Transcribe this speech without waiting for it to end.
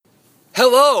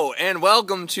Hello and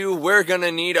welcome to We're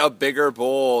Gonna Need a Bigger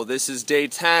Bowl. This is day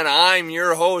 10. I'm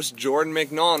your host, Jordan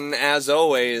McNaughton, as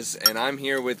always, and I'm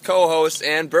here with co-host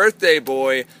and birthday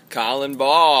boy, Colin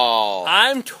Ball.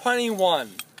 I'm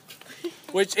 21,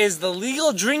 which is the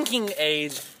legal drinking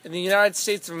age in the United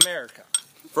States of America.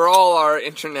 For all our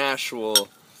international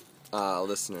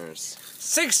listeners.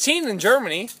 16 in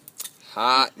Germany.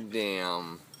 Hot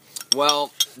damn.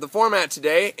 Well, the format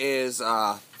today is,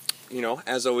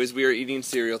 as always, we are eating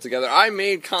cereal together. I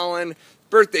made Colin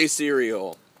birthday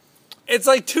cereal. It's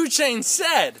like 2 Chainz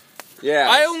said. Yeah.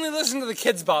 I only listened to the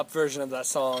Kids Bop version of that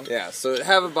song. Yeah, so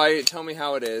have a bite. Tell me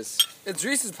how it is. It's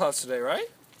Reese's Puffs today, right?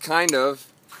 Kind of.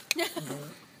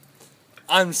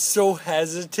 I'm so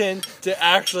hesitant to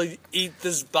actually eat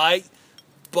this bite,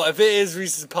 but if it is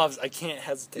Reese's Puffs, I can't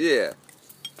hesitate. Yeah.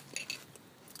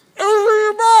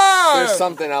 There's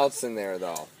something else in there,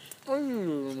 though.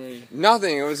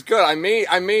 Nothing. It was good. I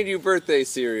made you birthday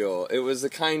cereal. It was a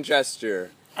kind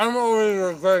gesture. I'm already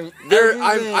regretting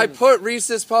I put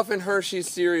Reese's Puff and Hershey's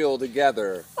cereal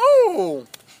together. Oh.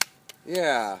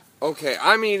 Yeah. Okay.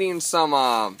 I'm eating some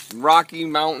Rocky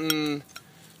Mountain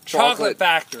Chocolate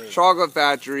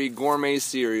Factory gourmet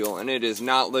cereal, and it is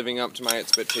not living up to my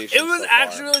expectations. It was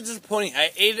actually really disappointing.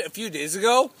 I ate it a few days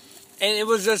ago, and it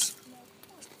was just.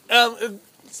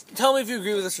 Tell me if you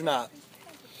agree with this or not.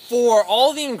 For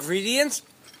all the ingredients,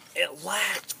 it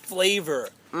lacked flavor.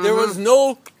 Mm-hmm. There was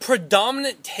no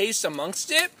predominant taste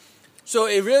amongst it, so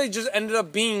it really just ended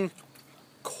up being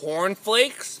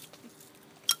cornflakes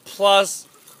plus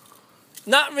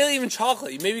not really even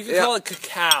chocolate. Maybe you could call it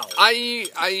cacao. I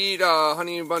eat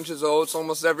Honey Bunches of Oats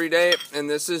almost every day, and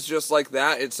this is just like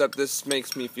that, except this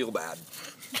makes me feel bad.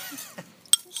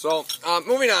 So,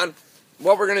 moving on.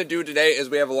 What we're going to do today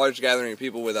is we have a large gathering of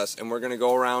people with us, and we're going to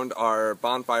go around our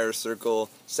bonfire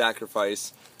circle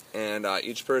sacrifice, and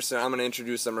each person, I'm going to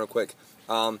introduce them real quick.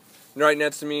 Right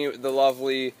next to me, the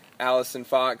lovely Allison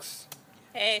Fox.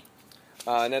 Hey.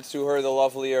 Next to her, the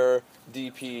lovelier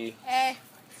DP. Hey.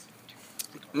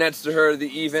 Next to her, the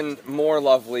even more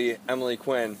lovely Emily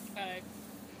Quinn. Hey.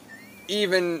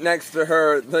 Even next to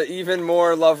her, the even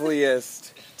more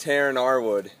loveliest Taryn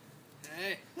Arwood.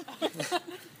 Hey.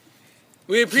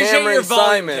 We appreciate Cameron your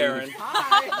volume, Simon. Karen.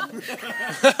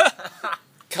 Hi.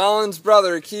 Colin's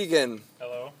brother, Keegan.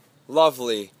 Hello.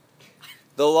 Lovely.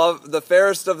 The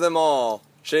fairest of them all,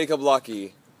 Jacob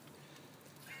Lucky.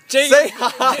 Jacob, say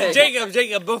hi.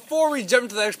 Jacob, before we jump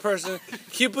to the next person, can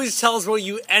you please tell us what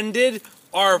you ended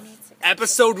our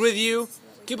episode with you?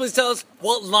 Can you please tell us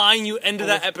what line you ended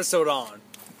that episode on?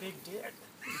 Big dick.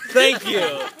 Thank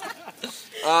you.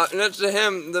 Next to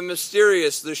him, the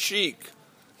mysterious, the chic.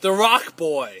 The Rock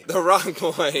Boy. The Rock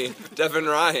Boy, Devin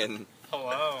Ryan.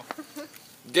 Hello.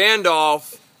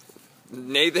 Gandalf,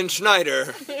 Nathan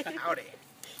Schneider. Howdy.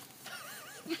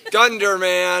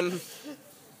 Gunderman,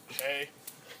 Hey.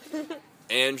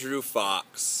 Andrew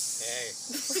Fox.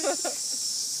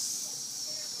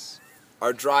 Hey.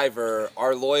 Our driver,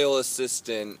 our loyal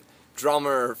assistant,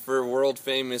 drummer for world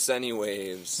famous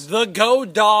Anywaves. The Go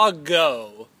Dog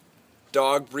Go.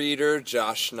 Dog breeder,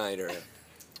 Josh Schneider.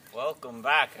 Welcome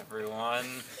back, everyone.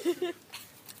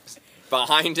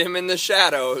 Behind him in the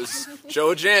shadows, Joe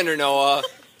Jandernoa.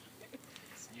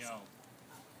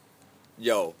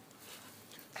 Yo.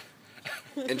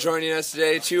 And joining us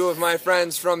today, 2 of my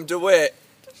friends from DeWitt,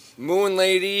 Moon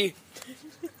Lady,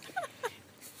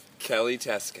 Kelly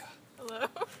Teska. Hello.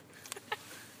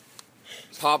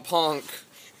 Pop Punk,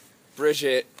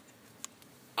 Bridget.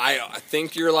 I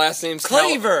think your last name's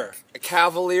Claver.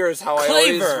 Cavalier is how I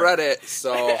Claver. always read it,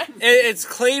 so... It's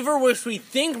Claver, which we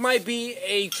think might be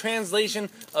a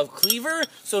translation of cleaver,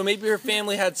 so maybe her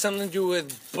family had something to do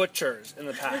with butchers in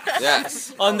the past.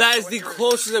 Yes. That is the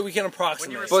closest that we can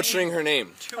approximate. Butchering her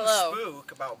name. Hello.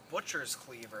 Spook about butcher's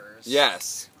cleavers.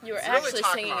 Yes. You were It's really actually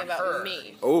talking singing about about her.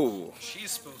 me. Ooh.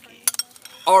 She's spooky.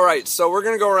 Alright, so we're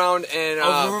gonna go around and...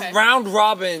 A round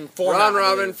robin format. round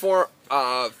robin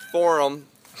forum.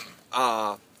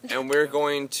 And we're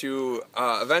going to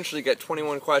eventually get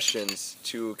 21 questions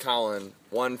to Colin,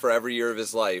 1 for every year of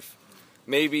his life.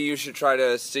 Maybe you should try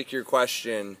to stick your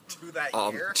question To that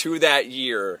year? to that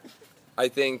year. I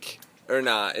think, or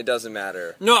not, it doesn't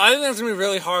matter. No, I think that's going to be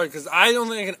really hard because I don't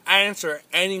think I can answer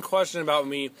any question about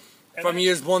me from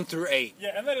years 1 through 8.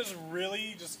 Yeah, and that is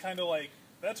really just kind of like,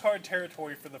 that's hard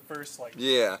territory for the first, like,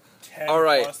 Yeah. 10 All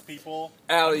right. plus people.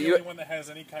 Al, I'm the you- only one that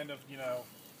has any kind of,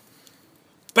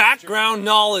 Background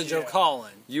knowledge of Yeah.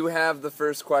 Colin. You have the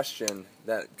first question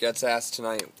that gets asked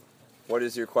tonight. What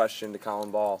is your question to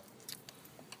Colin Ball?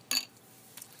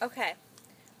 Okay.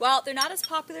 Well, they're not as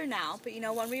popular now, but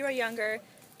when we were younger,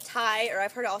 Ty, or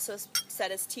I've heard also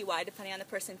said as TY, depending on the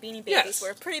person, Beanie Babies Yes. were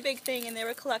a pretty big thing and they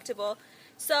were collectible.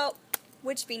 So,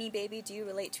 which Beanie Baby do you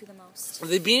relate to the most?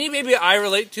 The Beanie Baby I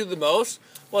relate to the most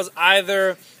was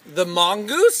either the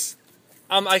Mongoose.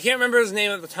 I can't remember his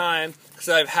name at the time because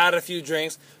I've had a few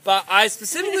drinks, but I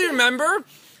specifically remember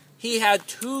he had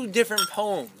 2 different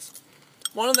poems.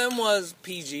 One of them was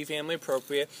PG, family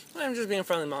appropriate. I'm just being a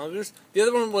friendly mongoose. The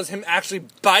other one was him actually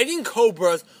biting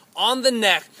cobras on the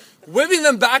neck, whipping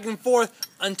them back and forth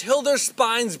until their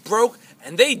spines broke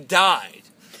and they died.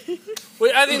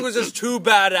 Which I think was just too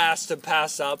badass to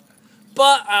pass up.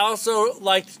 But I also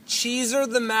liked Cheezer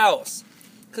the Mouse,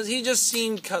 because he just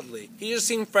seemed cuddly. He just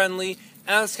seemed friendly,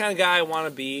 and that's the kind of guy I want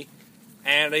to be.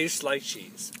 And I used to like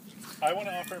cheese. I want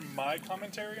to offer my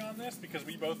commentary on this because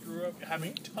we both grew up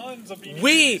having tons of Beanie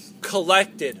We Babies.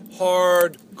 collected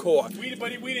hardcore. Weedy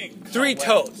Buddy Weeding. 3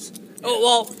 totes. Oh,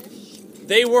 well,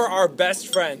 they were our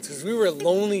best friends because we were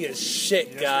lonely as shit,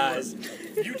 Yes, guys.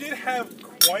 You did have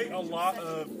quite a lot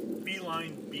of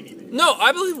feline Beanie Babies. No,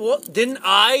 I believe, didn't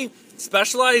I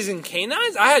specialize in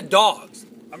canines? I had dogs.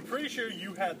 I'm pretty sure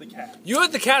you had the cat. You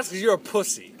had the cats because you're a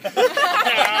pussy.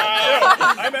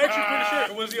 I'm actually pretty sure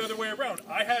it was the other way around.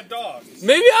 I had dogs.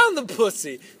 Maybe I'm the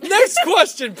pussy. Next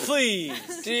question, please.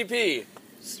 DP.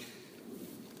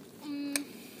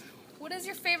 What is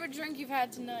your favorite drink you've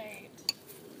had tonight?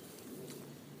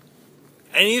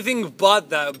 Anything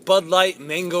but that Bud Light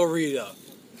Mango Rita.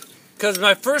 Because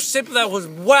my first sip of that was,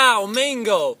 wow,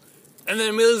 mango. And then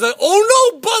immediately was like,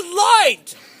 oh no, Bud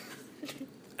Light!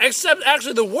 Except,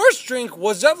 actually, the worst drink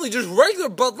was definitely just regular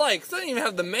Bud Light, because I didn't even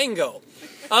have the mango.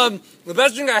 The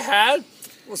best drink I had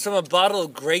was from a bottle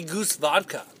of Grey Goose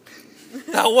vodka.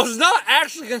 That was not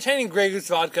actually containing Grey Goose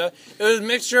vodka. It was a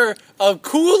mixture of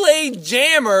Kool-Aid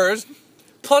Jammers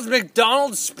plus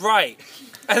McDonald's Sprite.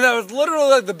 And that was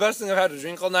literally like the best thing I've had to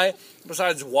drink all night,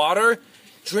 besides water.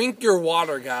 Drink your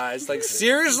water, guys. Like,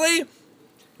 seriously,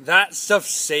 that stuff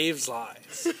saves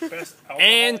lives. Best alcoholic?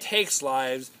 And takes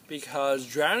lives, because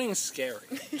drowning's scary.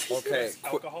 Okay.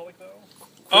 Alcoholic, though?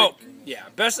 Oh, yeah.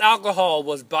 Best alcohol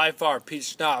was by far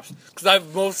peach schnapps, because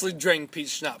I've mostly drank peach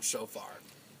schnapps so far.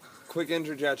 Quick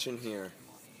interjection here.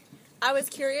 I was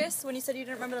curious when you said you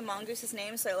didn't remember the mongoose's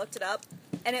name, so I looked it up,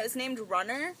 and it was named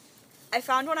Runner. I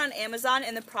found one on Amazon,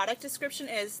 and the product description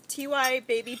is TY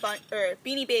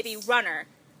Beanie Baby Runner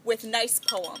with nice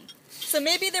poem. So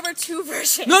maybe there were 2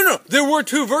 versions. No, there were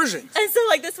 2 versions. And so,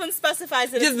 like, this one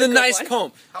specifies that Yeah, it's the good nice one.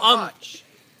 poem. How much?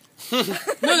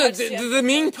 No, the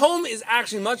mean poem is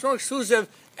actually much more exclusive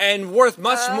and worth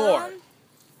much more.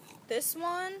 This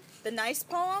one, the nice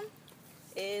poem,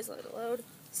 is, let it load,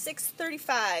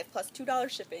 $6.35 plus $2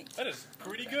 shipping. That is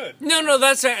pretty good. No,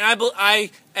 that's right.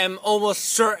 I am almost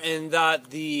certain that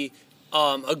the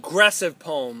aggressive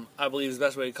poem, I believe is the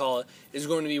best way to call it, is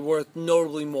going to be worth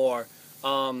notably more.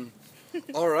 All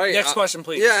right. Next question,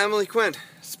 please. Yeah, Emily Quinn.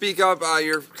 Speak up.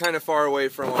 You're kind of far away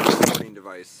from our recording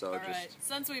device, so All just. right.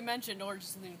 Since we mentioned Orange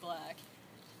is the New Black,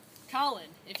 Colin,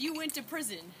 if you went to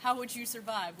prison, how would you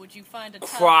survive? Would you find a tough...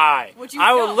 Cry. Would you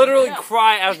I would no, literally no.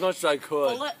 cry as much as I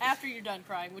could. Well, after you're done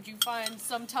crying, would you find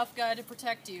some tough guy to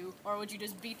protect you, or would you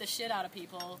just beat the shit out of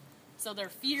people so they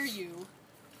fear you?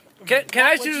 Can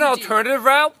I What choose would an you alternative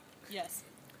route? Yes.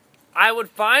 I would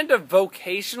find a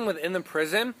vocation within the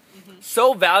prison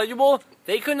so valuable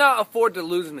they could not afford to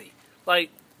lose me. Like,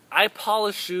 I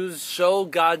polish shoes so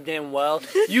goddamn well,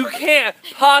 you can't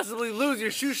possibly lose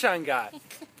your shoe shine guy.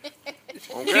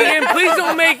 Keegan, please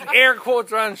don't make air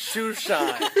quotes around shoe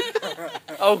shine.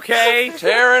 Okay?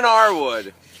 Taryn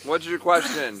Arwood, what's your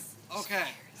question? Okay.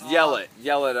 Yell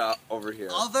it over here.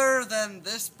 Other than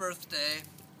this birthday,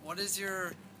 what is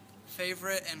your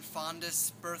favorite and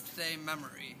fondest birthday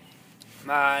memory?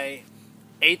 My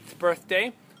 8th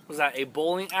birthday was at a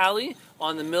bowling alley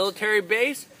on the military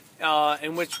base,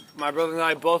 in which my brother and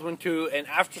I both went to an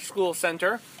after-school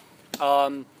center.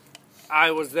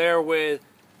 I was there with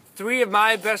 3 of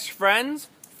my best friends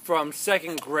from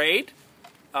 2nd grade.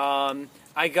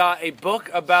 I got a book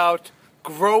about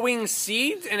growing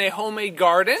seeds in a homemade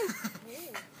garden.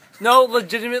 No,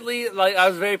 legitimately, like, I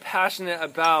was very passionate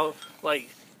about, like,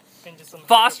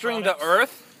 fostering the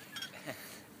earth.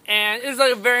 And it was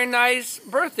like a very nice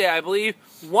birthday, I believe.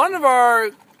 One of our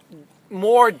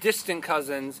more distant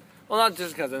cousins, well, not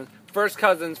distant cousins, first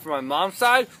cousins from my mom's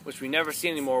side, which we never see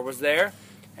anymore, was there.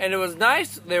 And it was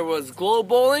nice. There was glow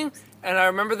bowling, and I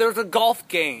remember there was a golf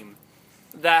game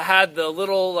that had the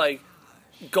little, like,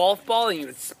 golf ball, and you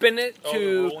would spin it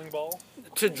The rolling ball?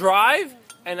 to drive.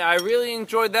 And I really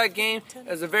enjoyed that game. It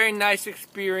was a very nice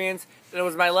experience. And it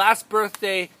was my last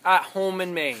birthday at home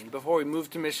in Maine before we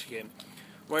moved to Michigan.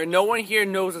 where no one here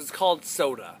knows it's called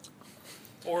soda.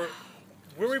 Or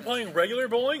were we playing regular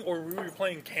bowling or were we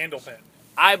playing Candlepin?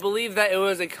 I believe that it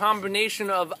was a combination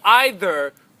of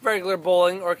either regular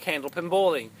bowling or candlepin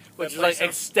bowling, which That is like place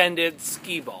extended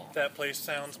skee ball. That place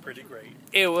sounds pretty great.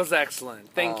 It was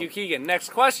excellent. Thank you, Keegan. Next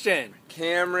question.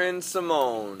 Cameron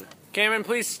Simone. Cameron,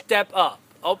 please step up.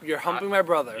 Oh, you're humping my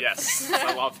brother. Yes,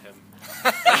 I love him.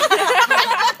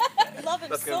 I love him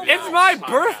That's so gonna much. be It's my Podcast.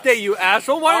 birthday, you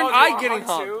asshole. Why aren't Oh, you I want getting one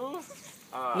humped?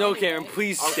 too? No, Cameron,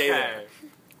 please stay there. Okay.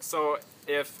 So,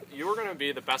 if you were going to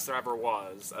be the best there ever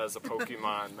was as a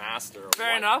Pokemon master,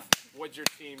 Fair what enough. would your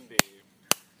team be?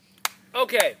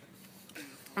 Okay.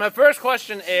 My first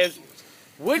question is,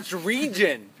 which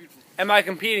region am I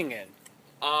competing in?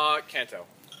 Kanto.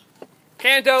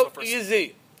 Kanto, So for-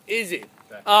 easy.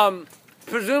 Okay.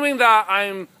 Presuming that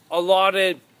I'm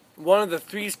allotted one of the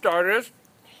 3 starters,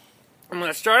 I'm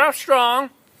going to start off strong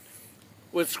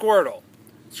with Squirtle.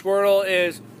 Squirtle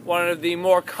is one of the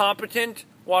more competent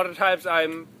water types,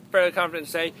 I'm fairly confident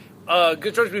to say.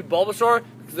 Good choice would be Bulbasaur,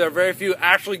 because there are very few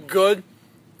actually good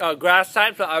grass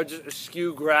types, but I would just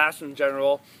eschew grass in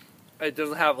general. It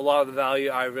doesn't have a lot of the value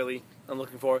I really am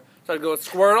looking for. So I'd go with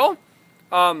Squirtle.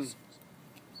 Not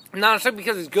necessarily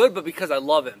because he's good, but because I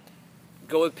love him.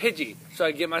 Go with Pidgey. So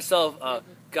I get myself a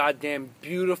goddamn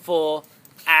beautiful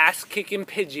ass-kicking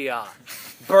Pidgeot.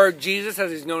 Bird Jesus,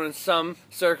 as he's known in some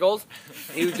circles.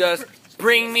 He would just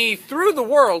bring me through the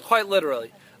world, quite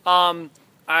literally.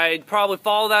 I'd probably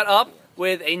follow that up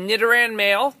with a Nidoran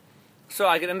male. So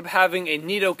I could end up having a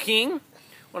Nidoking,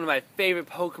 one of my favorite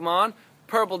Pokemon.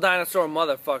 Purple dinosaur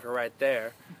motherfucker right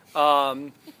there.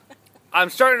 I'm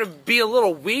starting to be a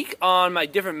little weak on my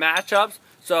different matchups,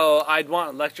 so I'd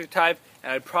want electric type,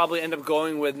 and I'd probably end up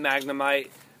going with Magnemite.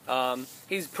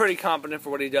 He's pretty competent for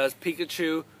what he does.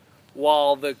 Pikachu,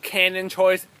 while the canon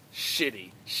choice,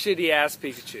 shitty ass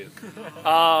Pikachu.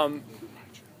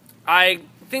 I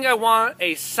think I want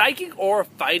a psychic or a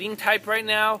fighting type right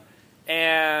now,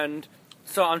 and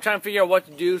so I'm trying to figure out what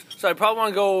to do. So I probably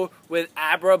want to go with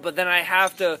Abra, but then I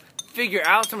have to figure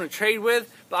out someone to trade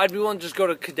with. But I'd be willing to just go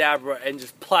to Kadabra and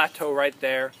just plateau right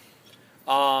there.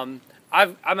 I'm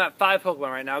at 5 Pokemon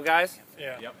right now, guys.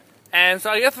 Yeah. Yep. And so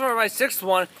I guess for my 6th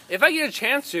one, if I get a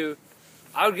chance to,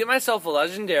 I would get myself a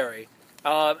legendary.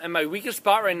 And my weakest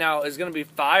spot right now is going to be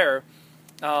fire.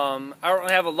 I don't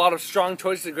really have a lot of strong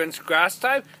choices against grass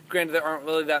type. Granted, there aren't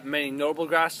really that many notable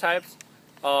grass types.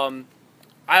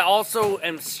 I also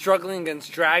am struggling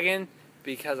against dragon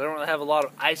because I don't really have a lot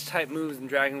of ice type moves, and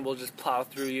dragon will just plow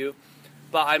through you.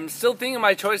 But I'm still thinking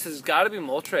my choice has got to be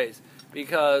Moltres,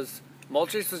 because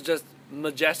Moltres was just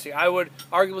majestic. I would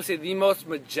arguably say the most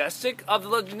majestic of the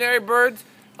legendary birds.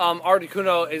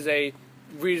 Articuno is a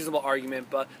reasonable argument,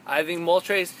 but I think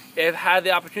Moltres, if had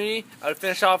the opportunity, I would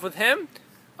finish off with him.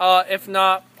 If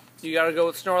not, you got to go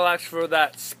with Snorlax for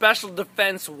that special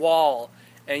defense wall,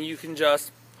 and you can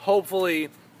just hopefully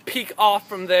peek off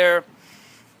from there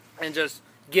and just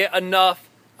get enough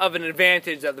of an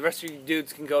advantage that the rest of you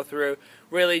dudes can go through.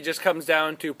 Really just comes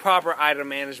down to proper item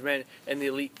management in the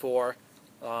Elite Four,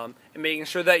 and making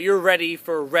sure that you're ready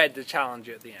for Red to challenge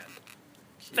you at the end.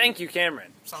 Thank you,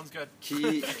 Cameron. Sounds good.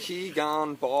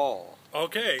 Keegan Ball.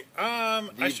 Okay. I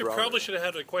brother. probably should have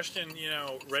had a question,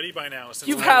 ready by now. Since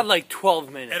You've I- had like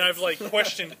 12 minutes. and I've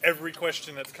questioned every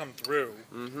question that's come through.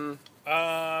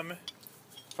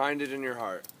 Find it in your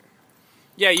heart.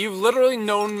 Yeah, you've literally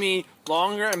known me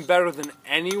longer and better than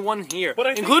anyone here, But I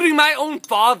think- including my own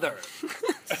father,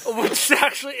 which is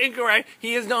actually incorrect.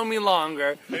 He has known me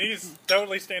longer. And he's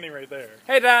totally standing right there.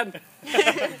 Hey, Dad.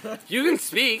 You can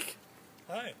speak.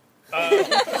 Hi.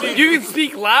 You can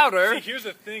speak louder. See, here's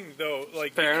the thing, though.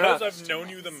 Fair Because enough. I've known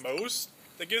you the most,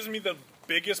 that gives me the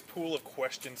biggest pool of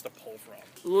questions to pull from.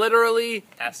 Literally,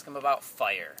 Ask him about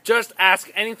fire. just ask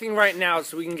anything right now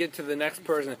so we can get to the next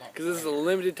person, because this is a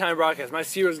limited time broadcast. My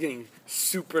cereal's getting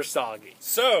super soggy.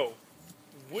 So,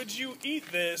 would you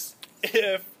eat this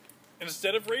if,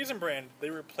 instead of Raisin Bran, they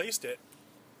replaced it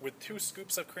with 2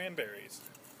 scoops of cranberries?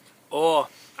 Oh,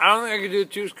 I don't think I could do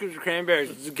 2 scoops of cranberries.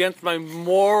 It's against my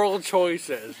moral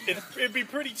choices. It'd be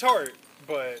pretty tart,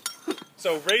 but...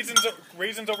 So,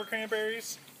 raisins over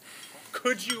cranberries?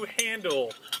 Could you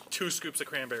handle 2 scoops of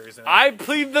cranberries in it? I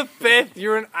plead the 5th.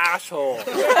 You're an asshole.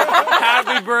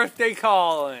 Happy birthday,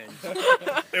 Colin.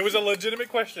 It was a legitimate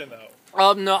question,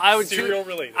 though. No, I would Cereal choose.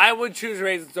 related. I would choose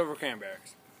raisins over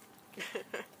cranberries.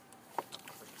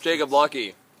 Jacob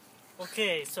Lucky.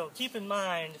 Okay, so keep in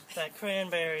mind that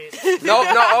cranberries. No,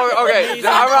 okay.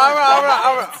 I'm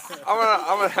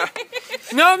gonna.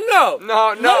 No.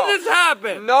 No. Let this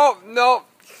happen. No.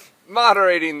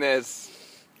 Moderating this.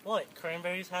 What?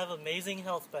 Cranberries have amazing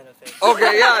health benefits.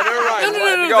 Okay, yeah, never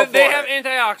mind. No. They have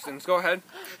antioxidants. Go ahead.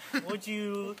 Would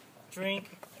you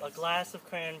drink a glass of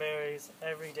cranberries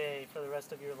every day for the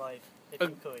rest of your life if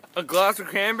you could? A glass of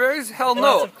cranberries? Hell A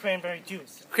glass no. of cranberry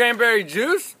juice. Cranberry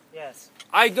juice? Yes.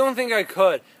 I don't think I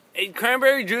could.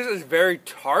 Cranberry juice is very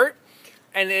tart,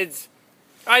 and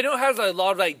I know it has a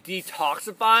lot of like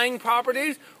detoxifying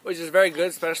properties, which is very good,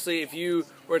 especially if you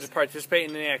were to participate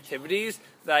in any activities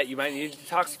that you might need to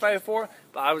detoxify for.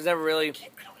 But I was never really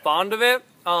fond of it.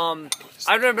 I've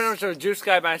never been much of a juice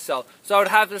guy myself, so I would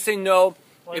have to say no.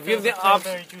 What If you have the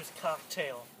cranberry juice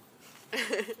cocktail?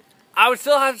 I would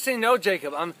still have to say no,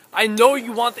 Jacob. I know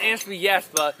you want the answer to be yes,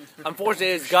 but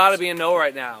unfortunately, it's got to be a no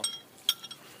right now.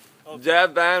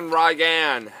 Devin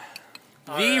Ragan.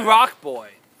 The Rock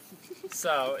Boy.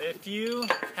 So, if you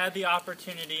had the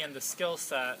opportunity and the skill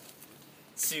set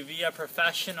to be a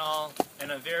professional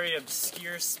in a very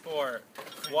obscure sport,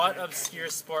 what obscure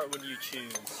sport would you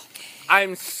choose?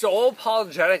 I'm so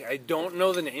apologetic. I don't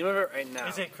know the name of it right now.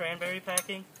 Is it cranberry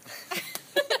packing?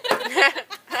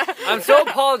 I'm so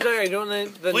apologetic. I don't know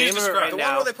the Please name of it describe right the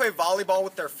now. one where they play volleyball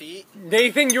with their feet.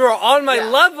 Nathan, you are on my Yeah.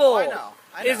 level. Oh, I know.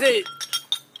 Is it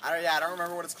I don't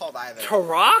remember what it's called either.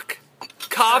 Tarak?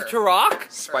 Kav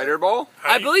Tarak? Spider Ball?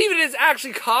 I believe it is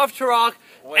actually Kav Tarak.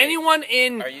 Wait, Anyone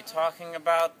in... Are you talking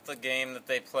about the game that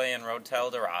they play in Road to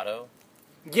El Dorado?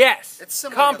 Yes. It's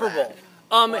similar comparable.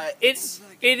 to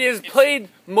It is played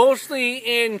mostly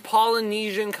in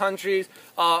Polynesian countries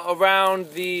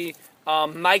around the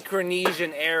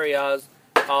Micronesian areas.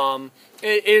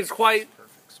 It is quite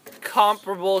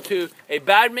comparable to a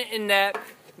badminton net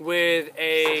with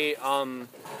a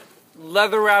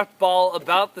leather-wrapped ball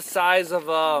about the size of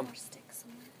a...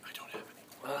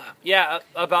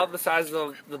 about the size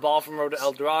of the ball from Road to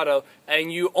El Dorado,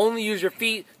 and you only use your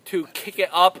feet to kick it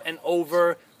up and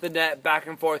over the net, back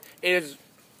and forth. It is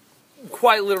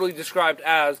quite literally described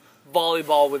as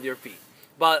volleyball with your feet.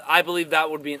 But I believe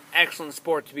that would be an excellent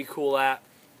sport to be cool at.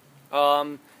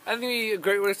 I think it'd be a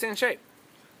great way to stay in shape.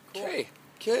 Okay.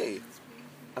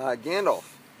 Gandalf.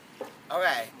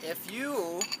 Okay, if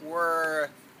you were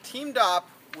teamed up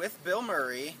with Bill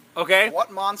Murray, Okay.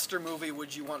 what monster movie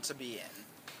would you want to be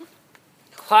in?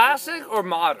 Classic or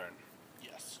modern?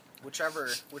 Whichever.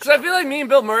 Because I feel like me and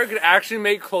Bill Murray could actually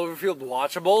make Cloverfield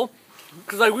watchable.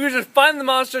 Because like we would just find the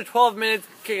monster, 12 minutes,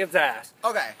 kick its ass.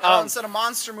 Okay, instead of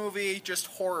monster movie, just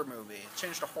horror movie.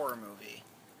 Change to horror movie.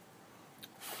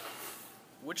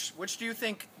 Which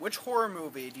horror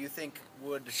movie do you think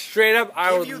would Straight up,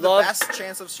 I give would you love the best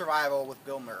chance of survival with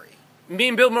Bill Murray? me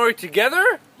and Bill Murray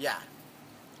together. Yeah.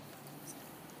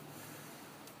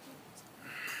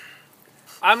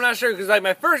 I'm not sure because like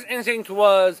my first instinct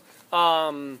was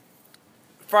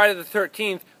Friday the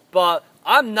 13th, but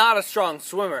I'm not a strong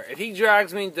swimmer. If he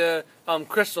drags me to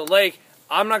Crystal Lake,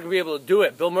 I'm not gonna be able to do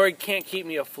it. Bill Murray can't keep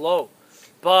me afloat.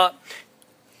 But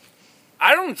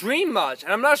I don't dream much,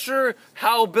 and I'm not sure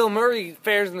how Bill Murray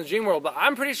fares in the dream world, but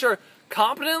I'm pretty sure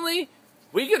competently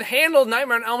we could handle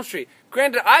Nightmare on Elm Street.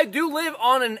 Granted, I do live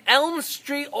on an Elm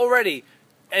Street already,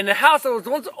 in a house that was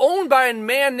once owned by a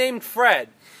man named Fred.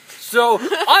 So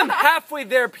I'm halfway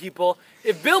there, people.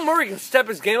 If Bill Murray can step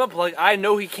his game up like I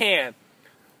know he can,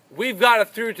 we've got it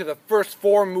through to the first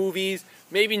 4 movies.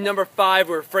 Maybe number 5,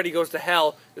 where Freddy Goes to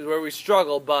Hell, is where we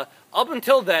struggle. But up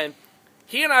until then,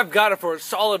 he and I have got it for a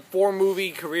solid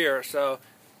 4-movie career. So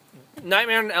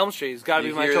Nightmare on Elm Street has got to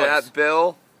be my choice. You hear that,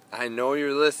 Bill? I know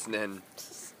you're listening.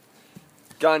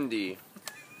 Gundy.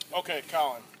 Okay,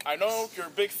 Colin. I know you're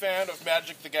a big fan of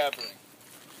Magic the Gathering.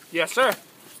 Yes, sir.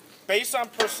 Based on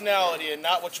personality and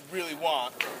not what you really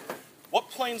want, what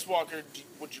planeswalker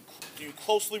do you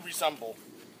closely resemble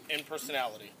in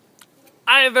personality?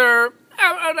 I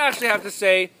would actually have to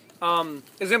say it's going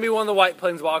to be one of the white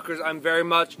planeswalkers. I'm very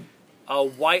much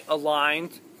white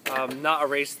aligned, not a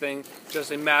race thing,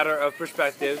 just a matter of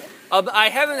perspective. I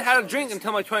haven't had a drink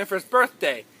until my 21st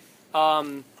birthday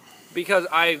because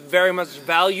I very much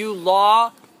value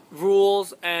law,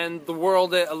 rules, and the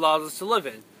world it allows us to live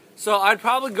in. So I'd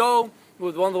probably go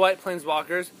with one of the white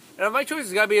planeswalkers, and my choice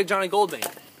has got to be a Johnny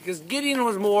Goldbane, because Gideon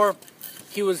was more,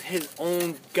 he was his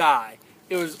own guy.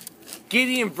 It was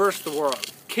Gideon versus the world,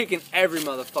 kicking every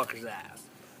motherfucker's ass.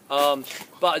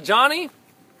 But Johnny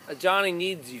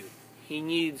needs you. He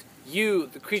needs you,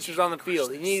 the creatures on the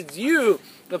field. He needs you,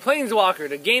 the planeswalker,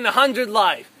 to gain 100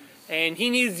 life. And he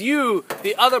needs you,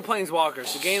 the other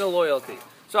planeswalkers, to gain a loyalty.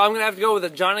 So I'm going to have to go with a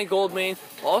Johnny Goldbane.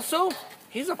 Also,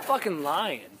 he's a fucking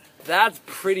lion. That's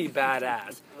pretty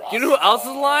badass. Do you know who else is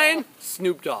a lion?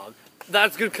 Snoop Dogg.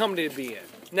 That's good company to be in.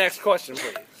 Next question,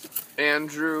 please.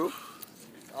 Andrew.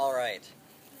 All right.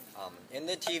 In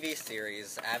the TV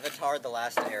series Avatar: The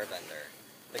Last Airbender,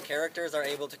 the characters are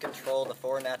able to control the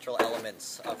 4 natural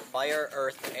elements of fire,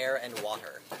 earth, air, and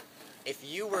water. If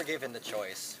you were given the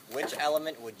choice, which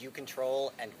element would you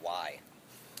control and why?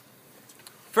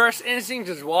 First instinct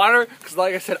is water, because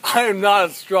like I said, I am not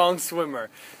a strong swimmer.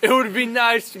 It would be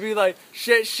nice to be like,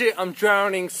 shit, I'm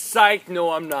drowning, psych,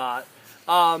 no I'm not.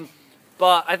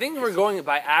 But I think we're going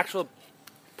by actual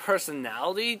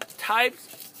personality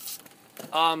types.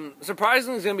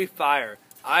 Surprisingly, it's going to be fire.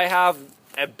 I have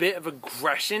a bit of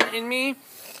aggression in me,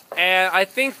 and I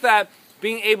think that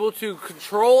being able to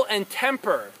control and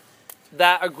temper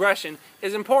that aggression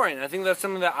is important. I think that's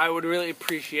something that I would really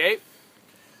appreciate.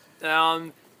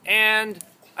 And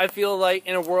I feel like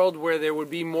in a world where there would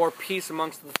be more peace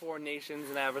amongst the 4 nations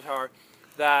in Avatar,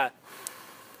 that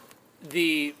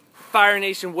the Fire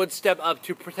Nation would step up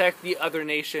to protect the other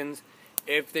nations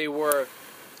if they were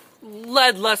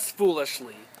led less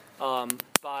foolishly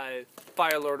by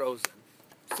Fire Lord Ozan.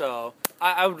 So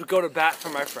I would go to bat for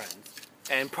my friends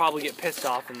and probably get pissed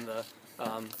off in the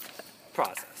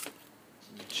process.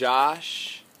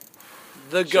 Josh.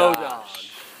 The Go Dog.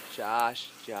 Josh.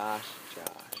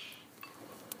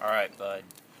 Alright, bud.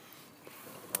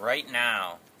 Right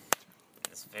now,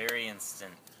 this very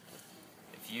instant,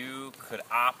 if you could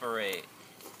operate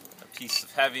a piece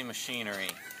of heavy machinery,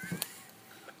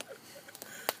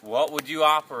 what would you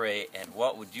operate and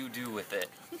what would you do with it?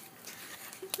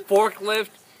 Forklift,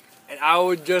 and I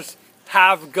would just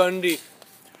have Gundy.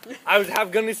 I would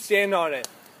have Gundy stand on it.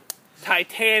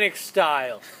 Titanic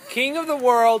style. King of the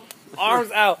world, arms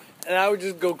out, and I would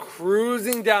just go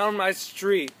cruising down my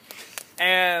street.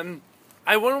 And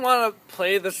I wouldn't want to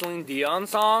play the Celine Dion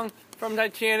song from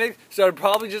Titanic, so I'd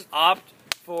probably just opt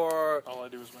for All I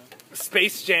Do Is Win.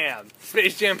 Space Jam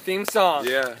theme song.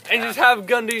 Yeah. And just have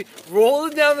Gundy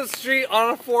rolling down the street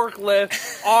on a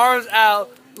forklift, arms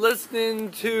out, listening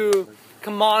to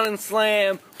Come On and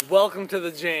Slam, Welcome to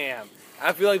the Jam.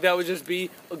 I feel like that would just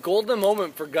be a golden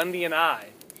moment for Gundy and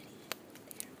I.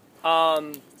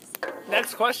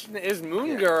 Next question is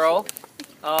Moon Girl.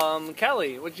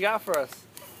 Kelly, what you got for us?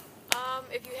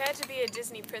 If you had to be a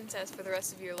Disney princess for the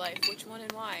rest of your life, which one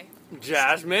and why?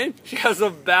 Jasmine, she has a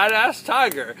badass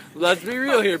tiger. Let's be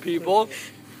real here, people.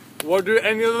 What do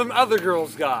any of them other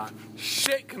girls got?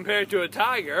 Shit compared to a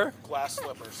tiger. Glass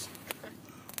slippers.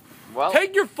 Well,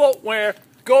 take your footwear,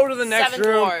 go to the next 7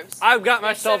 room. dwarves. I've got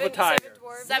myself a tiger.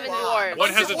 7 dwarves. One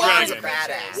has a dragon.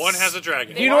 One has a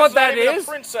dragon. Do you know what that is?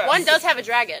 One does have a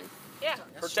dragon. Yeah.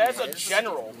 Her dad's a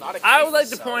general, not a I would king, like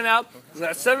to so- point out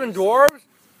that 7 dwarves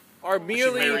are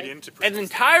merely married into an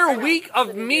entire week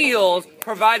of meals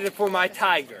provided for my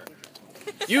tiger.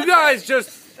 You guys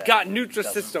just got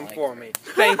Nutrisystem for me.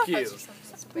 Thank you.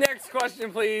 Next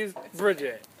question, please,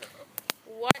 Bridget.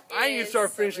 I need to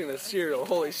start finishing this cereal.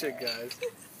 Holy shit, guys.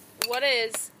 What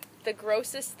is the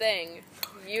grossest thing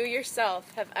you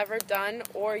yourself have ever done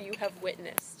or you have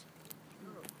witnessed?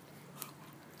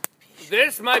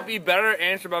 This might be better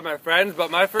answered by my friends, but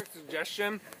my first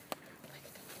suggestion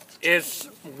is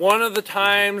one of the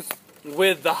times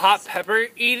with the hot pepper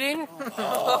eating.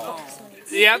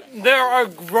 Yep, there are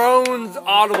groans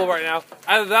audible right now.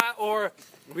 Either that or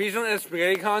recently in a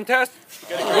spaghetti contest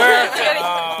where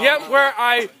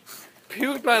I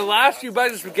puked my last few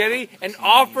bites of spaghetti and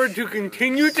offered to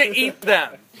continue to eat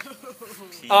them.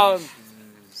 I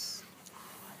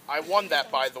won that,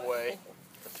 by the way.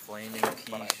 The flaming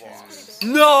pea shoes.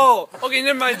 No! Okay,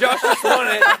 never mind. Josh just won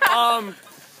it.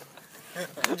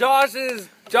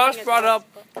 Josh brought up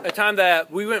a time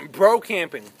that we went bro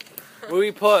camping. Where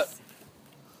we put...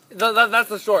 That's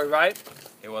the story, right?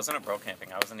 It wasn't a bro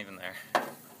camping. I wasn't even there.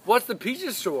 What's the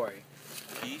Peaches story?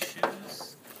 Pea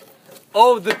shoes?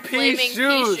 Oh, the pea Flaming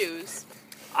shoes. pea shoes.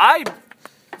 I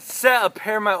set a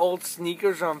pair of my old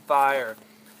sneakers on fire,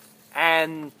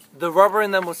 and the rubber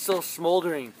in them was still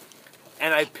smoldering,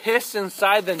 and I pissed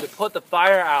inside them to put the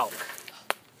fire out.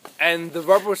 And the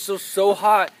rubber was still so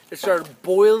hot, it started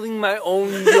boiling my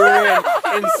own urine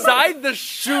inside the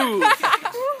shoes.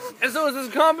 And so it was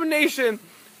this combination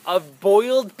of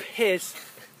boiled piss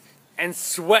and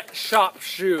sweatshop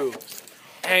shoe.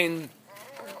 And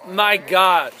my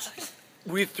God,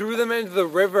 we threw them into the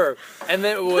river, and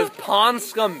then it was pond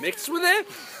scum mixed with it,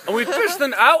 and we fished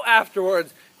them out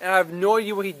afterwards. And I have no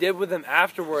idea what he did with them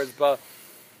afterwards, but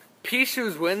Pea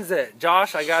Shoes wins it.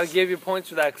 Josh, I gotta give you points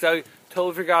for that, because I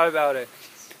totally forgot about it.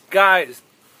 Guys,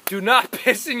 do not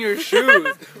piss in your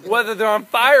shoes, whether they're on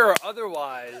fire or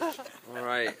otherwise. All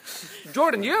right.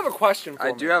 Jordan, you have a question for me.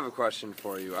 I do have a question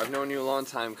for you. I've known you a long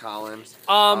time, Colin.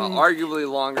 Um, arguably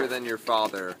longer than your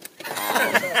father.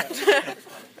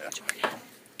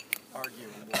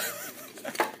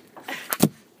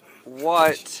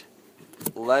 What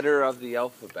letter of the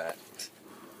alphabet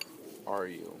are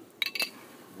you?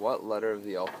 What letter of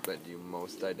the alphabet do you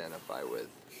most identify with?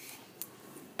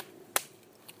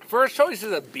 First choice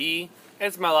is a B.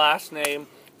 It's my last name.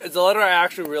 It's a letter I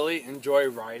actually really enjoy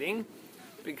writing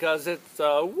because it's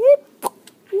whoop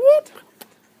whoop.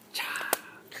 Cha.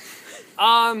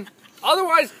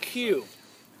 Otherwise Q.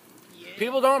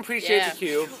 People don't appreciate the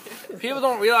Q. People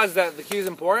don't realize that the Q is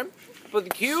important, but the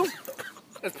Q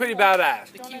is pretty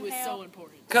badass. The Q is so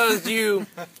important. Because you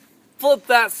flip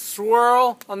that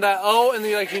swirl on that O and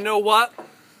you're like, you know what?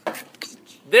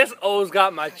 This O's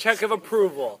got my check of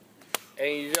approval.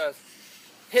 And you just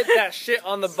hit that shit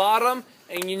on the bottom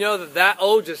and you know that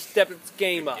O just stepped its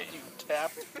game up. You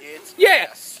tapped its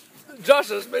Yes! Josh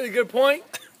just made a good point.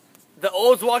 The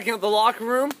O's walking out the locker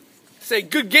room, say,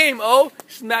 good game, O,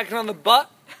 smacking on the butt.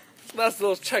 That's a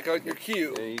little check on your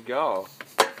Q. There you go.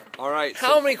 All right.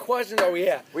 How many questions are we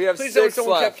at? We have Please tell me 6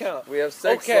 someone left. kept count. We have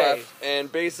 6 Okay. left,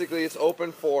 and basically it's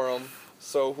open forum.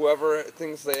 So whoever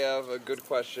thinks they have a good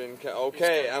question can.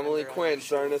 Okay, Emily Quinn,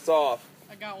 starting us off.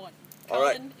 I got one. All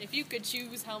right. Colin, if you could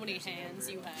choose how many hands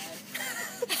you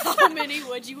had, how many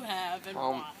would you have and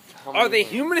why? Are they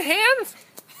human hands?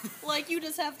 Like you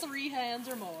just have 3 hands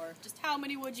or more. Just how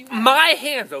many would you have? My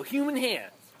hands, though, human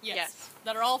hands. Yes.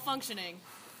 That are all functioning.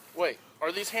 Wait,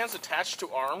 are these hands attached to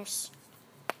arms?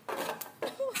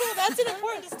 That's an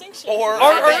important distinction. Or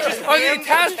Are they hands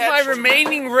attached to my attached-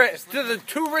 remaining wrists, to the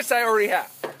 2 wrists I already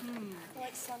have?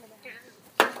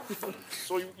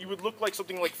 So you would look like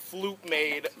something like Flute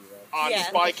made on Yeah.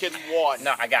 Spy Kids 1.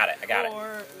 No, I got it.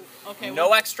 Or, okay,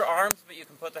 No extra arms, but you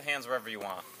can put the hands wherever you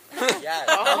want. Yes.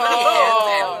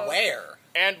 Oh. And where?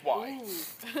 And why?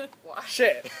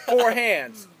 Shit, 4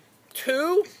 hands.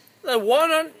 2, the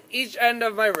 1 on each end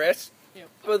of my wrist.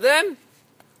 But then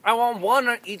I want 1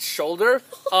 on each shoulder.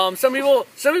 Some people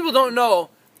don't know.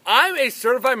 I'm a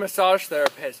certified massage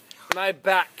therapist. My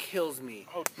back kills me.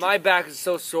 My back is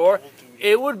so sore.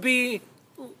 It would be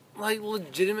like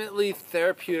legitimately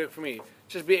therapeutic for me.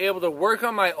 Just be able to work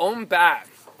on my own back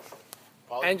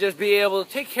and just be able to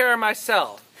take care of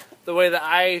myself the way that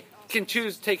I can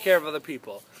choose to take care of other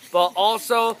people. But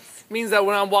also means that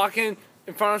when I'm walking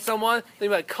in front of someone, they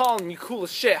be like, Colin, you cool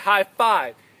as shit, high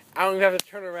five. I don't even have to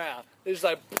turn around. They're just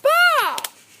like, bah!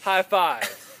 High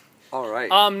five. All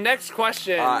right. Next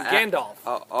question, Gandalf.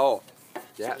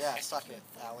 Yes. Yeah, suck it,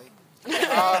 Allie.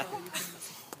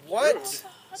 What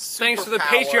Thanks for the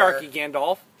superpower patriarchy,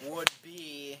 Gandalf. would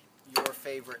be your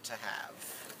favorite to have?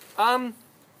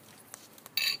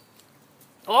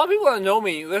 A lot of people that know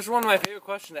me, this is one of my favorite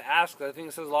questions to ask. I think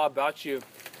it says a lot about you.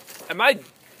 And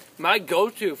my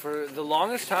go-to for the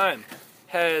longest time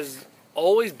has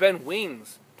always been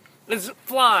wings. It's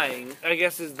flying, I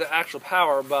guess, is the actual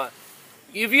power. But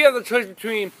if you have the choice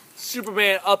between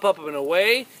Superman up, up, and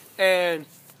away, and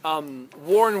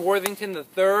Warren Worthington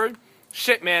III,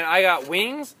 shit, man, I got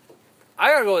wings. I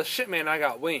gotta go with shit, man, I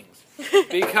got wings.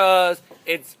 Because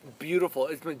it's beautiful,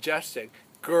 it's majestic.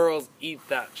 Girls eat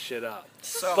that shit up.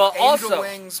 So, but angel also,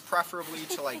 wings preferably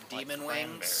to like demon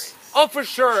wings. oh, for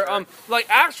sure. Like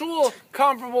actual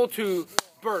comparable to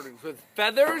birds with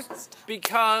feathers,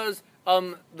 because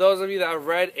those of you that have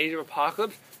read Age of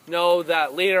Apocalypse know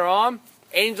that later on,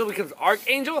 Angel becomes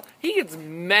Archangel. He gets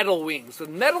metal wings with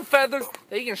metal feathers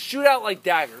that he can shoot out like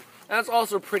daggers. And that's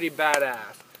also pretty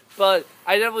badass. But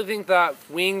I definitely think that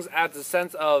wings adds a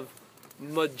sense of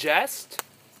majesty.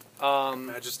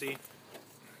 Majesty.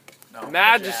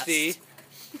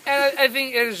 And I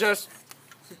think it is just,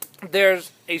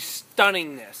 there's a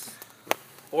stunningness,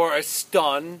 or a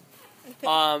stun,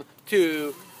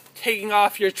 to taking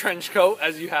off your trench coat,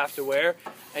 as you have to wear,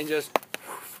 and just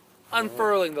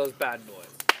unfurling those bad boys.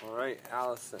 All right,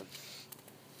 Allison.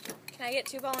 Can I get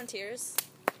 2 volunteers?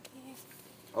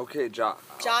 Okay, Josh.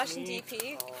 Josh and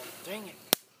DP? Dang it.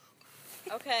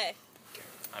 Okay.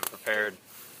 I'm prepared.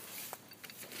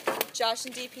 Josh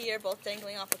and DP are both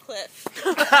dangling off a cliff.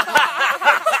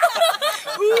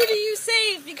 Who do you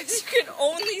save? Because you can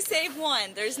only save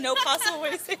one. There's no possible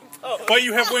way to save both. But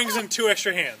you have wings and 2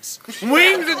 extra hands.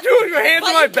 Wings and 2 of your hands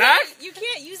on my back? You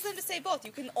can't use them to save both.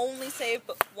 You can only save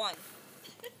one.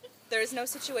 There is no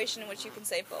situation in which you can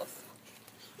save both.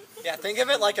 Yeah, think of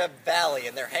it like a valley,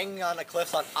 and they're hanging on the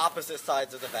cliffs on opposite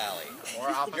sides of the valley. Or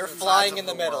opposite You're sides flying of in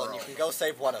the the middle, world. and you can go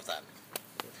save one of them.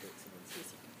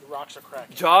 The rocks are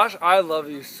cracking. Josh, I love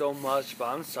you so much, but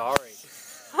I'm sorry.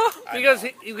 because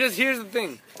here's the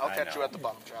thing. I'll catch you at the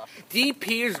bottom, Josh.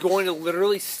 DP is going to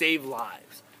literally save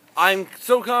lives. I'm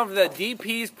so confident that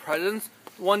DP's presence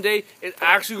one day is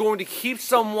actually going to keep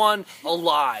someone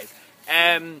alive.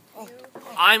 and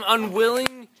I'm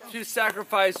unwilling to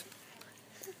sacrifice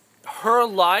her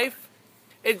life.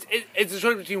 It's a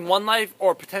choice between one life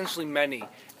or potentially many.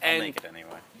 I'll make it anyway.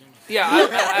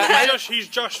 Yeah, he's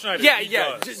Josh Schneider. Yeah, He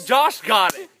yeah. does. Josh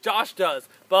got it. Josh does,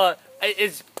 but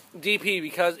it's DP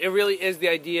because it really is the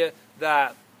idea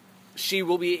that she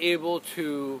will be able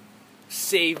to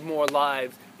save more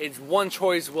lives. It's one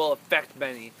choice will affect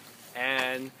many,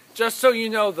 and just so you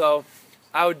know, though,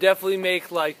 I would definitely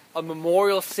make like a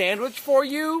memorial sandwich for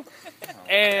you,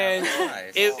 and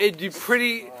it'd be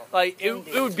pretty like it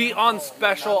would be on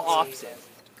special often.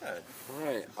 All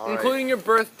right. Including your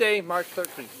birthday, March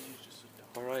 13th.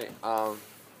 All right.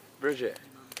 Bridget.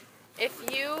 If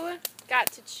you got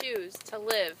to choose to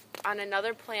live on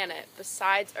another planet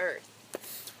besides Earth,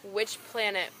 which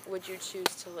planet would you choose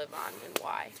to live on and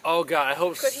why? Oh God, I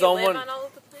hope Could someone. he live on all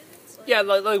of the planets? Yeah,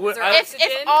 like when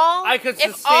If all I could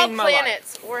if sustain all my life.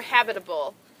 planets were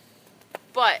habitable,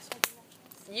 but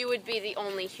you would be the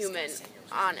only human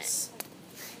on it.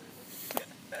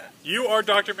 You are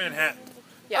Dr. Manhattan.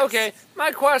 Yes. Okay,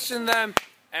 my question then,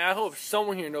 and I hope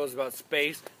someone here knows about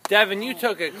space. Devin, you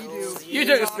took a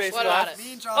space What about class.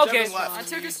 it? Okay, I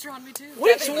took astronomy too.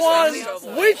 which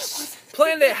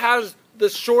planet has the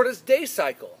shortest day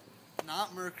cycle?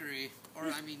 Not Mercury. Or,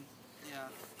 I mean, yeah.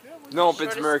 Nope,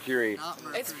 it's Mercury. Not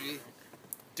Mercury.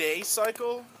 Day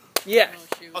cycle? Yes.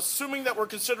 Assuming that we're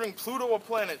considering Pluto a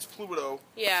planet, it's Pluto.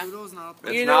 Yeah. Pluto's not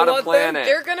It's You know not a what, then?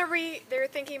 planet. They're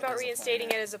thinking about reinstating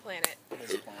it as a planet.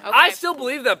 I still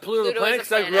believe that Pluto's a planet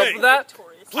because I grew up with that.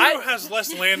 Pluto has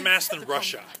less landmass than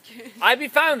Russia. I'd be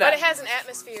fine with that. But it has an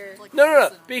atmosphere. No,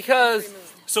 because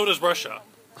So does Russia.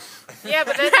 Yeah,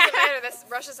 but that doesn't matter.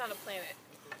 Russia's not a planet.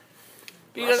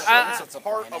 because It's a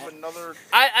part of another.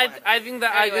 I think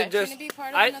that Anyway. I could just Can it be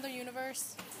part of another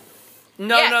universe?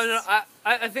 no. Yes.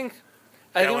 I think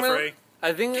Gallifrey.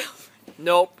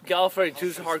 Nope, Gallifrey too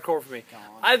hardcore for me.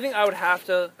 I think I would have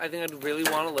to. I think I'd really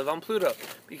want to live on Pluto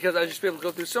because I'd just be able to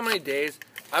go through so many days.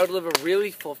 I would live a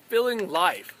really fulfilling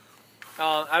life.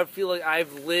 I would feel like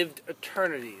I've lived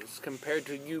eternities compared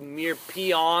to you mere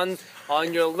peons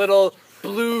on your little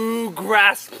blue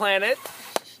grass planet.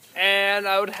 And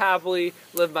I would happily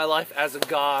live my life as a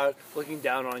god looking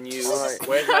down on you. Right.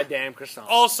 Where's my damn croissant?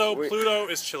 Also, Pluto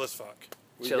is chill as fuck.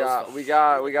 We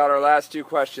got our last two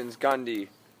questions. Gundy.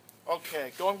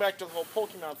 Okay, going back to the whole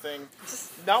Pokemon thing.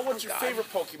 Not what's your favorite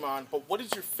Pokemon, but what is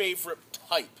your favorite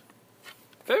type?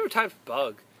 Favorite type's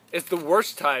bug. It's the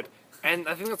worst type, and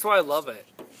I think that's why I love it.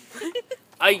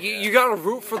 You gotta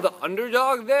root for the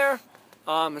underdog there,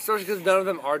 especially because none of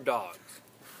them are dogs.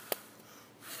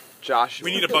 Josh.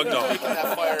 We need a bug dog. Making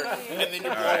that fire, and then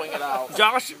you're blowing it out.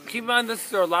 Josh, keep in mind this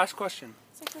is our last question.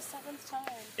 It's like the 7th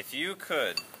time. If you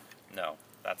could... No,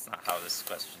 that's not how this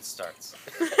question starts.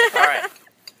 Alright.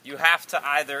 You have to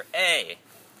either A,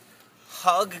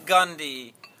 hug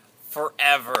Gundy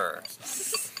forever,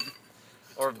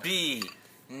 or B,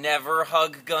 never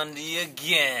hug Gundy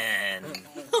again.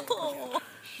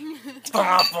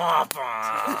 Bah, bah,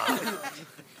 bah.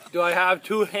 Do I have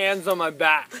two hands on my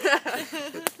back? See,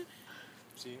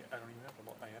 I don't even have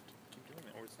to. I have to keep doing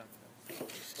it, or it's not.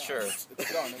 Sure.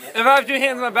 If I have two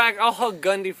hands on my back, I'll hug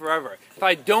Gundy forever. If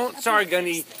I don't, sorry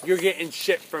Gundy, you're getting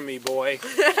shit from me, boy.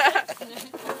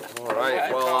 All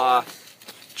right. Well,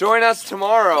 join us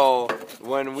tomorrow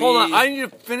when we. Hold on, I need to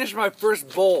finish my first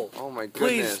bowl. Oh my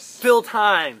Please, goodness. fill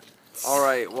time. All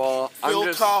right. Well, Phil I'm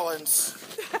just. Collins.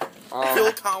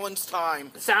 Phil Collins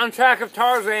time. Soundtrack of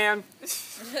Tarzan.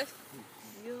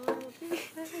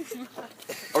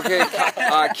 Okay,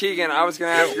 Keegan, I was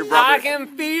gonna ask your I brother. can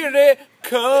feel it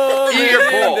coming Eager in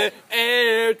pull. the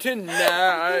air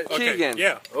tonight. Keegan.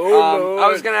 Yeah. Oh, I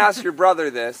was gonna ask your brother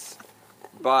this,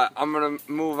 but I'm gonna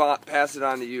move on, pass it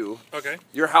on to you. Okay.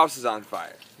 Your house is on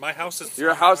fire. My house is.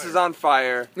 Your house is on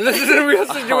fire. This is a real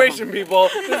situation, people.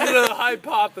 This is a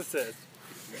hypothesis.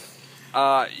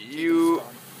 You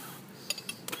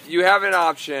have an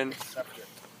option.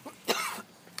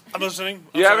 I'm listening.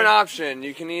 You have an option.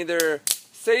 You can either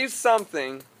save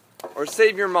something or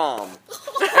save your mom.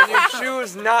 And you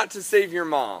choose not to save your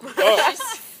mom. Oh.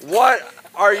 What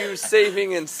are you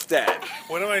saving instead?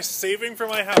 What am I saving for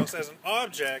my house as an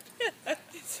object?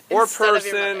 Or Instead of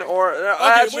your person, mother. or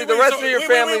actually the rest of your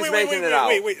family's making it out.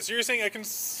 Wait. So you're saying I can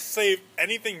save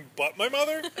anything but my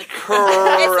mother? It's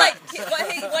Correct.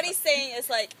 like what he's saying is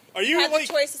like Are you you have like?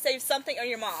 the choice to save something or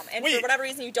your mom, and for Wait. whatever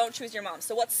reason you don't choose your mom.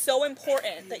 So what's so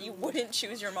important that you wouldn't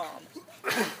choose your mom?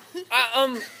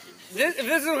 If this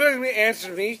is going to be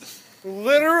answered to me,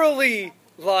 literally,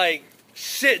 like,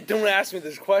 shit, don't ask me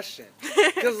this question.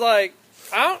 Because, like,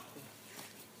 I don't...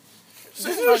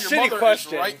 This is a shitty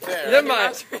question. Right there. Never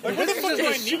mind. Like, what the This fuck is do a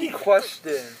I shitty need?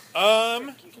 question.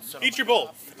 Eat your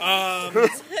bowl.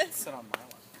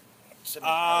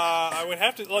 I would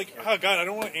have to, like, oh god, I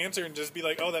don't want to answer and just be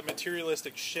like, oh, that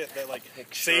materialistic shit that, like,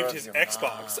 saved of his your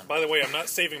Xbox. mom. By the way, I'm not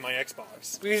saving my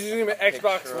Xbox. We're using an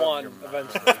Xbox One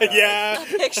eventually. Yeah.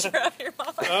 Picture of your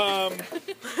mom.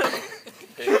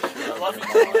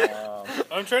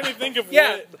 I'm trying to think of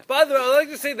Yeah, what... by the way, I'd like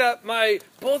to say that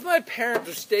both my parents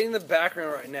are staying in the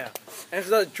background right now. And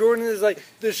so that Jordan is like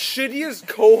the shittiest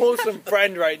co-host and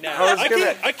friend right now.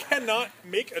 I cannot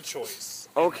make a choice.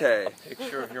 Okay.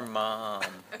 Picture of your mom.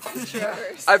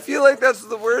 I feel like that's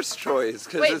the worst choice.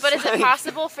 Cause Wait, it's but is like, it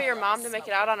possible for your mom to make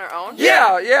it out on her own?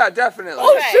 Yeah, definitely.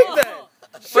 Oh, shit then!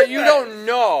 But you don't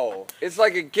know. It's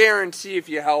like a guarantee if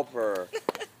you help her.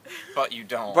 But you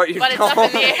don't. But It's up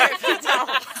in the air if you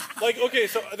don't. Like, okay,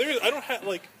 so I don't have,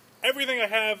 like, everything I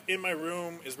have in my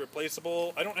room is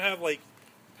replaceable. I don't have, like...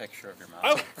 Picture of your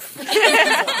mom.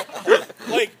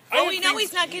 Well, we know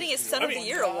he's not getting his Son of the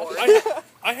Year award.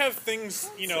 I have things,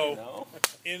 you know,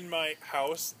 in my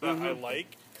house that I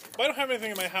like. But I don't have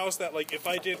anything in my house that, like, if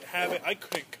I didn't have it, I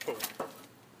couldn't cope.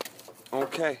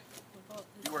 Okay.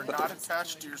 You are not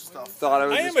attached to your stuff. Thought I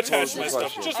was I am just attached to my posing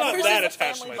stuff, questions. just not that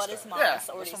attached to my stuff. Yeah, that's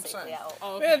what I'm saying.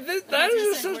 Man, that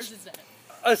is just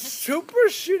a super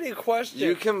shitty question.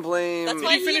 You can blame. That's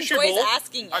why he enjoys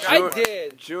asking you. I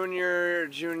did.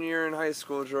 Junior in high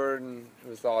school, Jordan,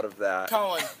 who thought of that.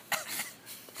 Colin,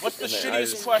 what's the And I shittiest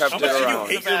just question? kept How it much did you around.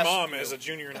 hate your mom as a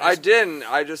junior in high I school? didn't.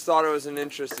 I just thought it was an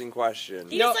interesting question.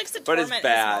 He just likes to But it's torment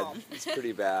bad. his mom. It's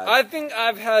pretty bad. I think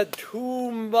I've had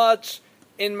too much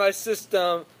in my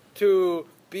system to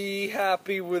be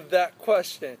happy with that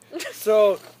question.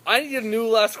 So I need a new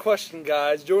last question,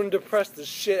 guys. Jordan depressed the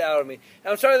shit out of me.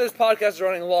 And I'm sorry this podcast is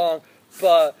running long,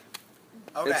 but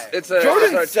It's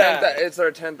Jordan's our sad.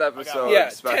 10th episode. Yeah,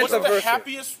 special. What's the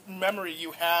happiest memory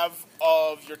you have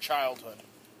of your childhood?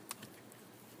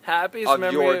 Happiest of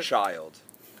memory your child.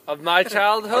 of my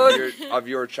childhood. of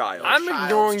your child. I'm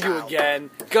ignoring you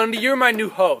again. Gundy, you're my new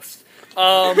host.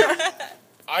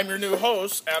 I'm your new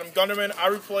host, Adam Gunderman. I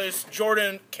replace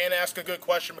Jordan. Can't ask a good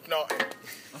question, McNaughton.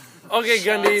 Okay,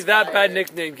 Gundy, that bad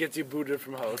nickname gets you booted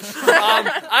from host.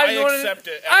 I accept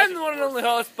it. I'm the one and only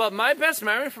host, but my best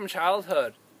memory from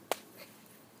childhood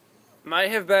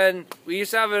might have been, we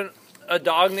used to have a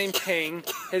dog named Ping.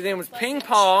 His name was Ping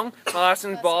Pong. My last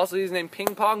name was Ball, so he was named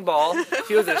Ping Pong Ball.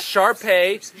 He was a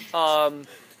Shar-Pei, and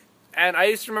I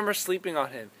used to remember sleeping on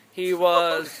him. He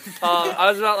was, I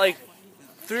was about like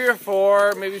 3 or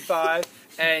 4, maybe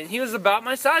 5, and he was about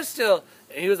my size still.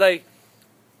 And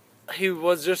he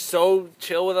was just so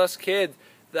chill with us kids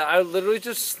that I would literally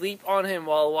just sleep on him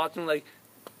while watching like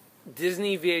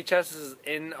Disney VHSs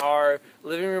in our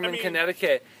living room in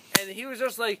Connecticut. And he was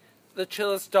just like the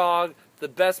chillest dog, the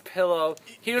best pillow.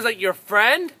 He was like your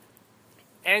friend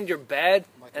and your bed.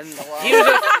 And he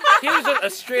was just a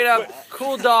straight up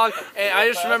cool dog. And I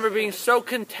just remember being so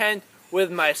content with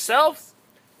myself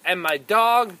and my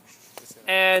dog,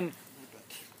 and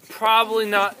probably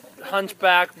not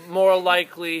Hunchback, more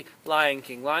likely Lion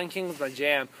King. Lion King was my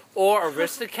jam. Or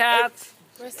Aristocats.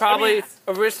 Probably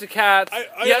Aristocats.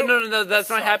 No, that's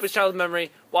my happiest childhood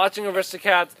memory. Watching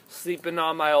Aristocats, sleeping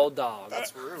on my old dog.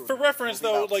 That's rude. For reference,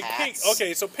 though, like Ping.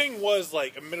 Okay, so Ping was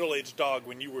like a middle-aged dog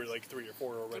when you were like 3 or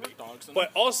 4 already.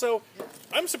 But also,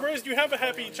 I'm surprised you have a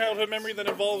happy childhood memory that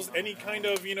involves any kind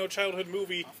of childhood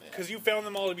movie because you found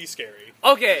them all to be scary.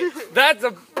 Okay, that's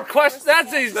a question.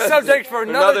 That's a subject for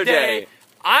another day.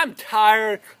 I'm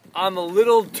tired. I'm a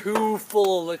little too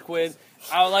full of liquid.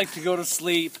 I would like to go to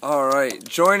sleep. All right,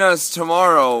 join us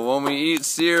tomorrow when we eat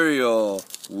cereal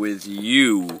with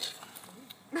you.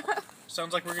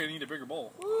 Sounds like we're gonna need a bigger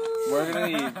bowl. We're gonna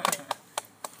need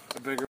a bigger